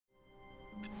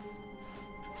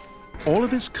All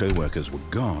of his co-workers were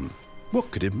gone.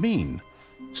 What could it mean?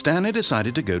 Stanley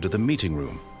decided to go to the meeting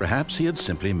room. Perhaps he had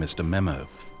simply missed a memo.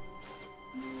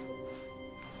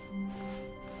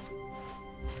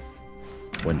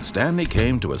 When Stanley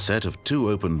came to a set of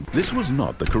 2 open, this was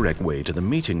not the correct way to the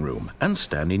meeting room, and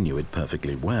Stanley knew it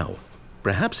perfectly well.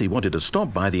 Perhaps he wanted to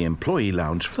stop by the employee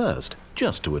lounge first,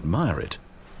 just to admire it.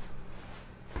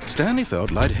 Stanley felt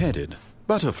lightheaded,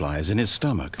 butterflies in his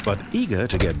stomach, but eager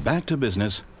to get back to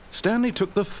business, Stanley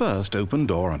took the first open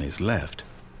door on his left.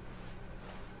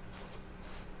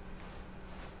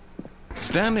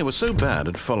 Stanley was so bad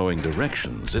at following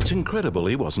directions, it's incredible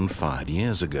he wasn't fired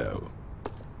years ago.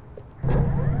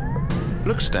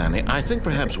 Look, Stanley, I think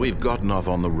perhaps we've gotten off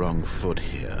on the wrong foot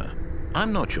here.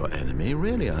 I'm not your enemy,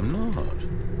 really, I'm not.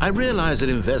 I realize that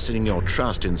investing your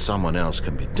trust in someone else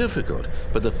can be difficult,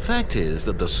 but the fact is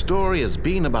that the story has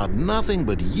been about nothing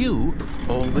but you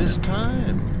all this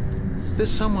time. There's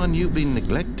someone you've been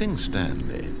neglecting,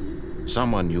 Stanley.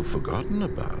 Someone you've forgotten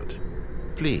about.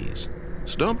 Please,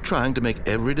 stop trying to make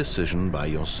every decision by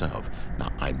yourself. Now,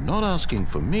 I'm not asking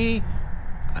for me,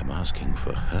 I'm asking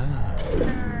for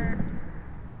her.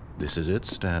 This is it,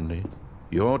 Stanley.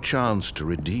 Your chance to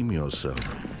redeem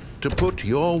yourself, to put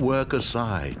your work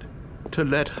aside, to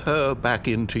let her back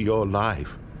into your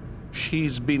life.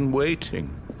 She's been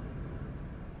waiting.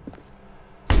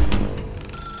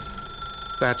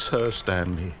 That's her,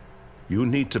 Stanley. You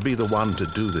need to be the one to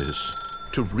do this,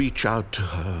 to reach out to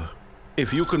her.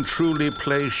 If you can truly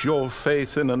place your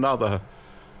faith in another,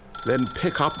 then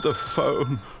pick up the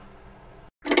phone.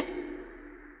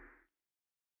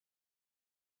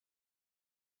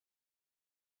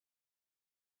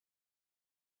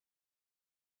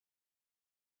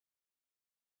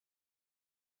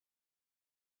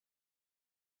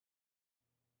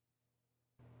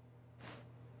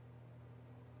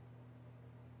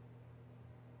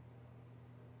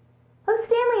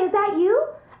 Stanley, is that you?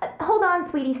 Hold on,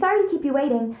 sweetie. Sorry to keep you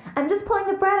waiting. I'm just pulling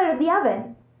the bread out of the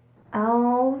oven.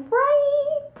 All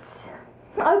right.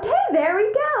 Okay, there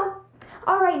we go.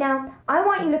 All right, now, I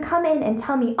want you to come in and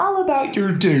tell me all about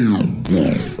your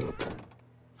day.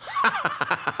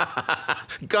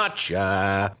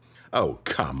 Gotcha. Oh,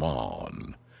 come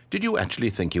on. Did you actually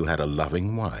think you had a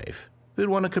loving wife who'd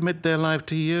want to commit their life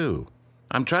to you?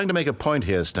 I'm trying to make a point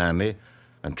here, Stanley.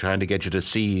 I'm trying to get you to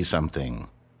see something.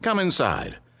 Come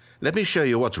inside. Let me show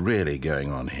you what's really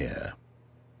going on here.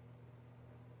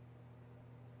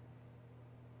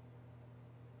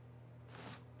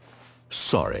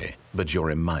 Sorry, but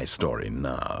you're in my story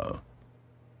now.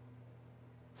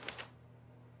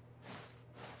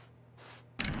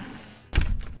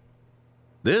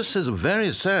 This is a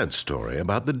very sad story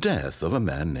about the death of a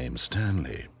man named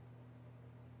Stanley.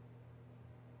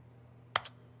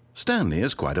 Stanley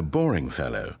is quite a boring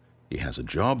fellow. He has a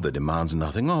job that demands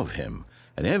nothing of him,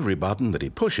 and every button that he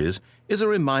pushes is a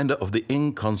reminder of the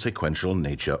inconsequential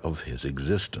nature of his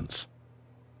existence.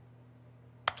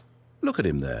 Look at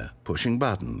him there, pushing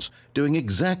buttons, doing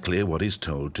exactly what he's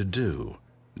told to do.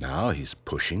 Now he's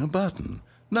pushing a button.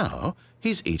 Now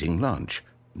he's eating lunch.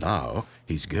 Now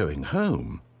he's going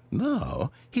home.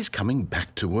 Now he's coming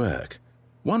back to work.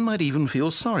 One might even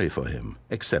feel sorry for him,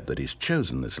 except that he's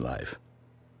chosen this life.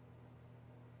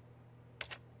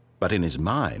 But in his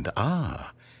mind,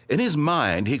 in his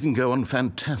mind he can go on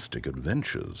fantastic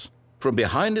adventures. From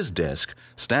behind his desk,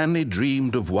 Stanley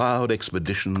dreamed of wild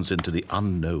expeditions into the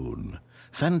unknown,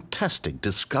 fantastic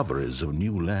discoveries of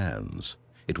new lands.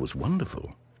 It was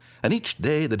wonderful, and each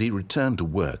day that he returned to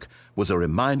work was a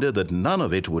reminder that none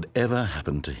of it would ever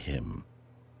happen to him.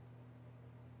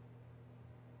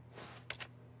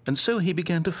 And so he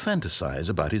began to fantasize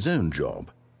about his own job.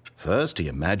 First, he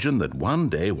imagined that one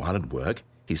day while at work,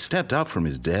 he stepped up from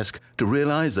his desk to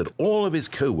realize that all of his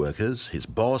co-workers, his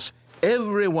boss,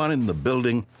 everyone in the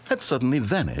building had suddenly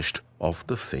vanished off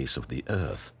the face of the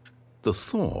earth. The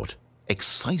thought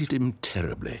excited him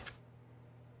terribly.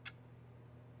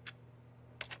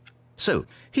 So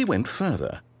he went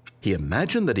further. He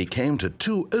imagined that he came to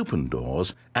 2 open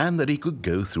doors and that he could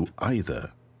go through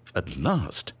either. At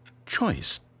last,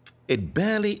 choice. It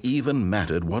barely even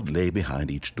mattered what lay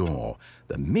behind each door.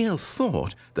 The mere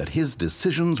thought that his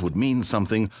decisions would mean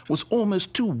something was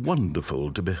almost too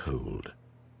wonderful to behold.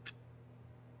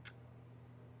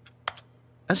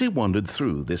 As he wandered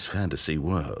through this fantasy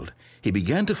world, he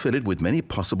began to fill it with many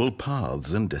possible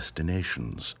paths and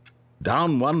destinations.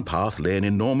 Down one path lay an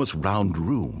enormous round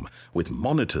room with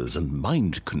monitors and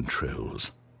mind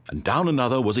controls. And down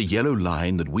another was a yellow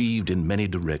line that weaved in many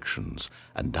directions,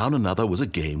 and down another was a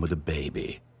game with a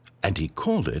baby. And he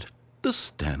called it the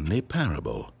Stanley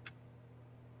Parable.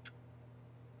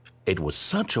 It was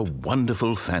such a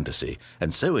wonderful fantasy,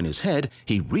 and so in his head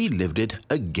he relived it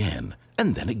again,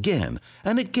 and then again,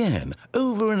 and again,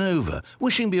 over and over,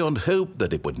 wishing beyond hope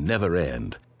that it would never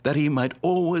end, that he might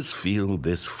always feel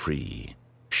this free.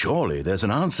 Surely there's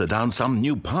an answer down some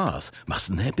new path,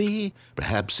 mustn't there be?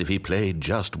 Perhaps if he played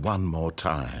just one more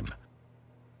time.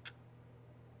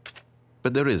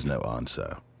 But there is no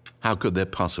answer. How could there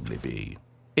possibly be?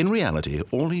 In reality,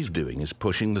 all he's doing is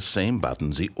pushing the same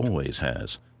buttons he always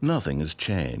has. Nothing has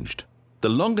changed. The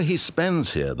longer he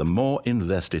spends here, the more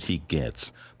invested he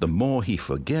gets, the more he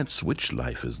forgets which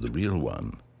life is the real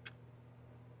one.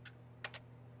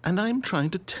 And I'm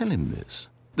trying to tell him this,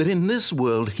 that in this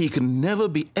world he can never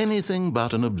be anything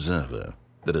but an observer,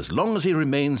 that as long as he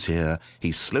remains here,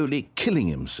 he's slowly killing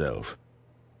himself.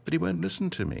 But he won't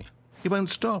listen to me. He won't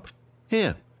stop.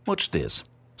 Here, watch this.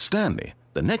 Stanley,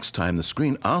 the next time the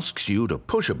screen asks you to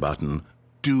push a button,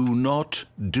 do not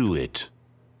do it.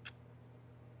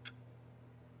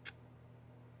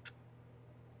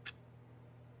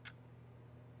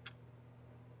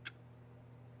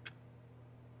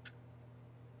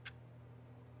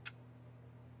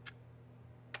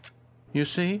 You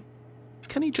see?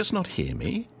 Can he just not hear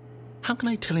me? How can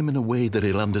I tell him in a way that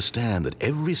he'll understand that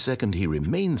every second he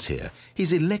remains here,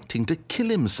 he's electing to kill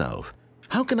himself?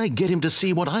 How can I get him to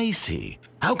see what I see?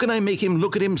 How can I make him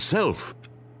look at himself?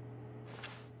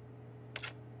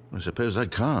 I suppose I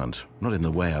can't, not in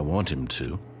the way I want him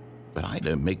to. But I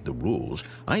don't make the rules.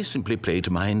 I simply play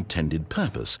to my intended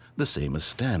purpose, the same as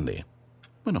Stanley.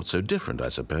 We're not so different, I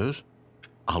suppose.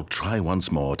 I'll try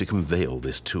once more to convey all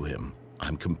this to him.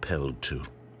 I'm compelled to.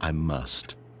 I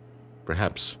must.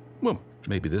 Perhaps, well,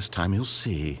 maybe this time he'll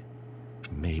see.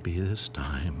 Maybe this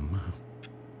time.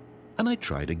 And I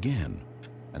tried again,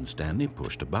 and Stanley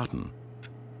pushed a button.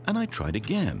 And I tried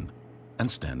again, and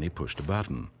Stanley pushed a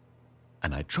button.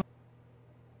 And I tried.